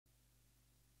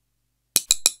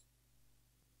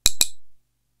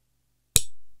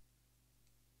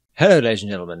Hello ladies and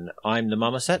gentlemen, I'm the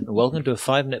Marmoset and welcome to a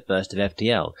 5-minute burst of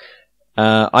FTL.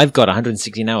 I've got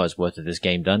 116 hours worth of this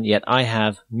game done, yet I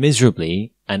have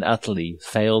miserably and utterly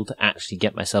failed to actually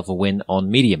get myself a win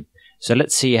on medium. So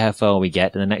let's see how far we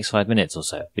get in the next 5 minutes or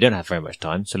so. We don't have very much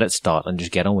time, so let's start and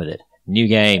just get on with it. New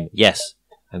game, yes.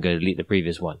 I'm going to delete the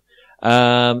previous one.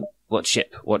 What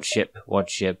ship?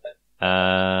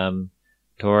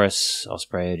 Taurus,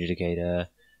 Osprey, Adjudicator.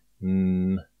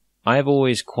 I've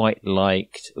always quite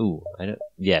liked...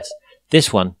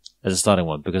 this one as a starting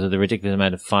one, because of the ridiculous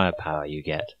amount of firepower you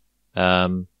get.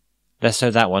 Let's do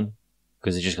that one,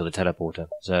 because it's just got the teleporter.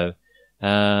 So,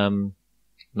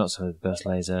 not so the burst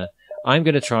laser. I'm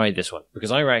going to try this one,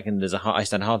 because I reckon I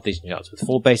stand half decent chance. With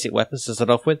 4 basic weapons to start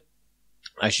off with,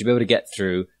 I should be able to get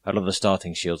through a lot of the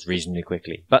starting shields reasonably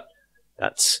quickly. But,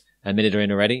 that's a minute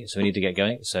in already, so we need to get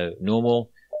going. So, normal,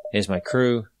 here's my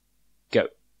crew, go.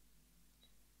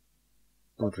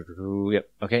 Yep,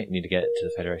 okay, need to get to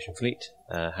the Federation fleet.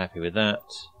 Happy with that.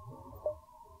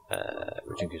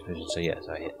 Return position, so yes,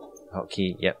 I hit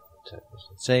hotkey, yep. So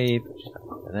save,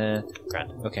 there,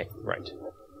 grand. Okay, right.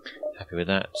 Happy with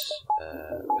that.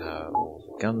 Power all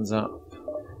the guns up.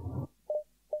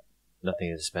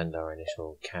 Nothing to spend our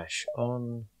initial cash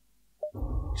on.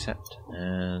 Accept,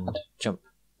 and jump.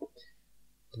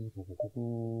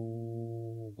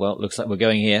 Well, looks like we're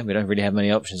going here. We don't really have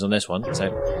many options on this one,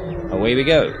 so away we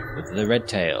go with the red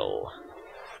tail.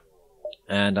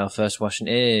 And our first question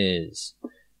is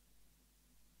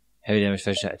heavy damage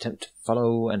first shot. Attempt to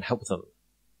follow and help them.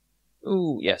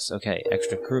 Ooh, yes, okay.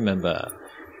 Extra crew member.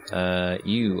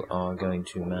 You are going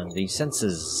to man the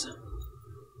sensors,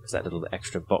 because that little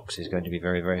extra box is going to be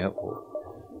very, very helpful.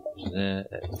 So there,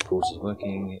 that of course is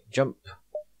working. Jump.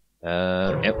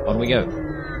 Yep, on we go.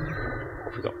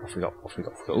 Off we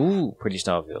go. Ooh, pretty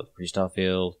starfield.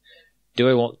 Do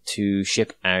I want to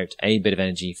ship out a bit of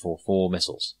energy for 4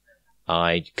 missiles?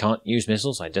 I can't use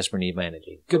missiles, I desperately need my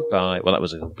energy. Goodbye. Well, that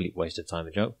was a complete waste of time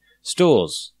and joke.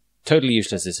 Stores. Totally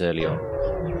useless this early on.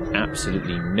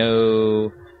 Absolutely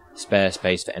no spare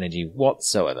space for energy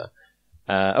whatsoever.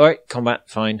 Alright, combat,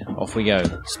 fine. Off we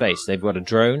go. Space. They've got a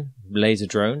drone, laser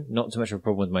drone. Not too much of a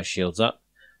problem with my shields up.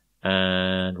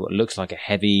 And what looks like a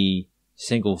heavy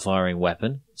single firing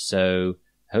weapon, so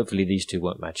hopefully these two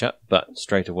won't match up, but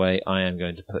straight away I am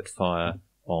going to put fire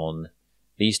on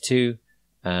these two,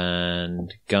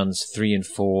 and guns 3 and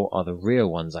 4 are the rear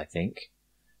ones, I think.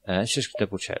 Let's just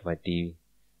double check by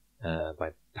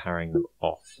powering them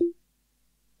off.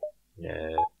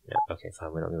 No, okay,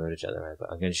 fine, we're not going to go to each other, but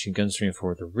I'm going to shoot guns 3 and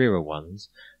 4 are the rear ones,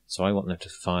 so I want them to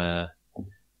fire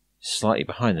slightly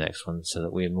behind the next one, so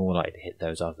that we're more likely to hit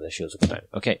those after their shields have gone down.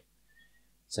 Okay.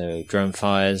 So, drone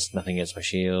fires, nothing against my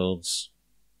shields.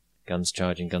 Guns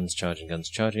charging.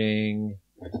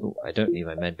 Ooh, I don't need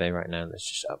my med bay right now. Let's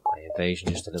just up my evasion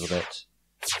just a little bit.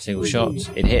 Single shot.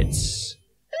 It hits.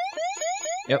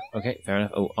 Yep, okay, fair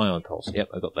enough. Oh, ion pulse. Yep,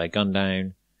 I got their gun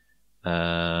down.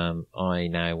 I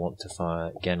now want to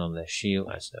fire again on their shield.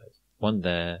 So, one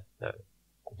there. No.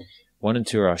 1 and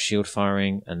 2 are our shield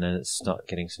firing, and then let's start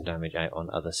getting some damage out on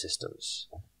other systems.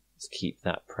 Let's keep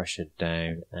that pressure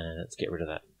down, and let's get rid of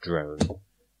that drone.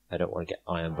 I don't want to get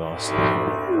iron blast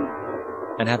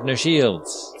and have no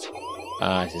shields.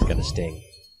 This is going to sting.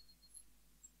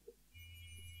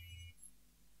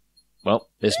 Well,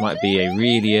 this might be a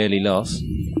really early loss.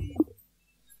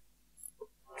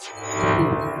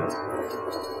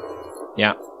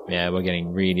 Yeah, we're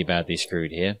getting really badly screwed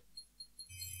here.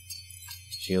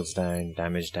 Shields down,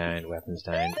 damage down, weapons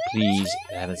down. Please,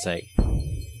 for heaven's sake,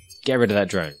 get rid of that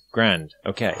drone. Grand.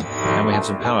 Okay. And we have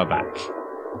some power back.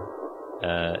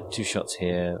 2 shots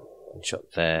here, 1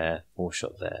 shot there, 4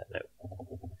 shot there. No.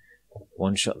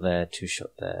 1 shot there, 2 shot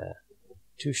there,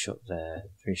 2 shot there,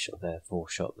 3 shot there, 4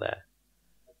 shot there.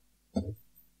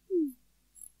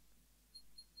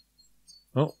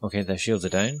 Oh, okay, their shields are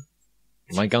down.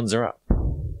 My guns are up.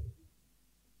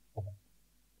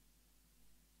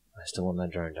 I still want that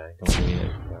drone down.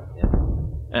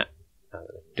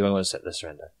 Do I want to set the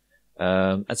surrender?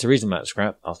 That's a reasonable amount of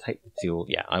scrap. I'll take the fuel.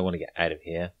 Yeah, I want to get out of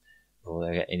here before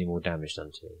they get any more damage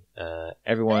done to me.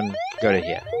 Everyone, go to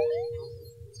here.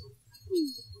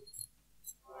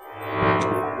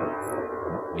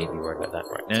 Need to be worried about that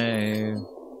right now.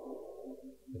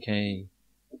 Okay.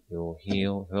 You'll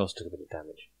heal. Who else took a bit of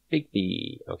damage? Big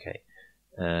B. Okay.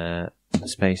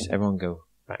 Space. Everyone go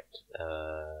back.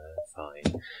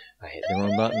 Fine. I hit the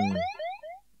wrong button.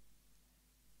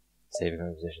 Save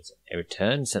your positions. A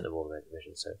return sent them all to their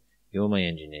position. So you're my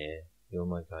engineer. You're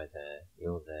my guy there.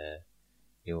 You're there.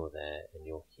 You're there, and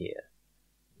you're here.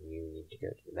 You need to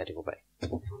go to the medical bay.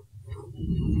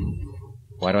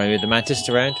 Why do I move the mantis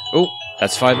around? Oh,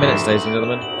 that's 5 minutes, ladies and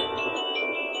gentlemen.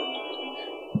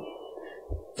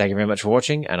 Thank you very much for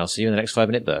watching, and I'll see you in the next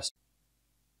 5-minute burst.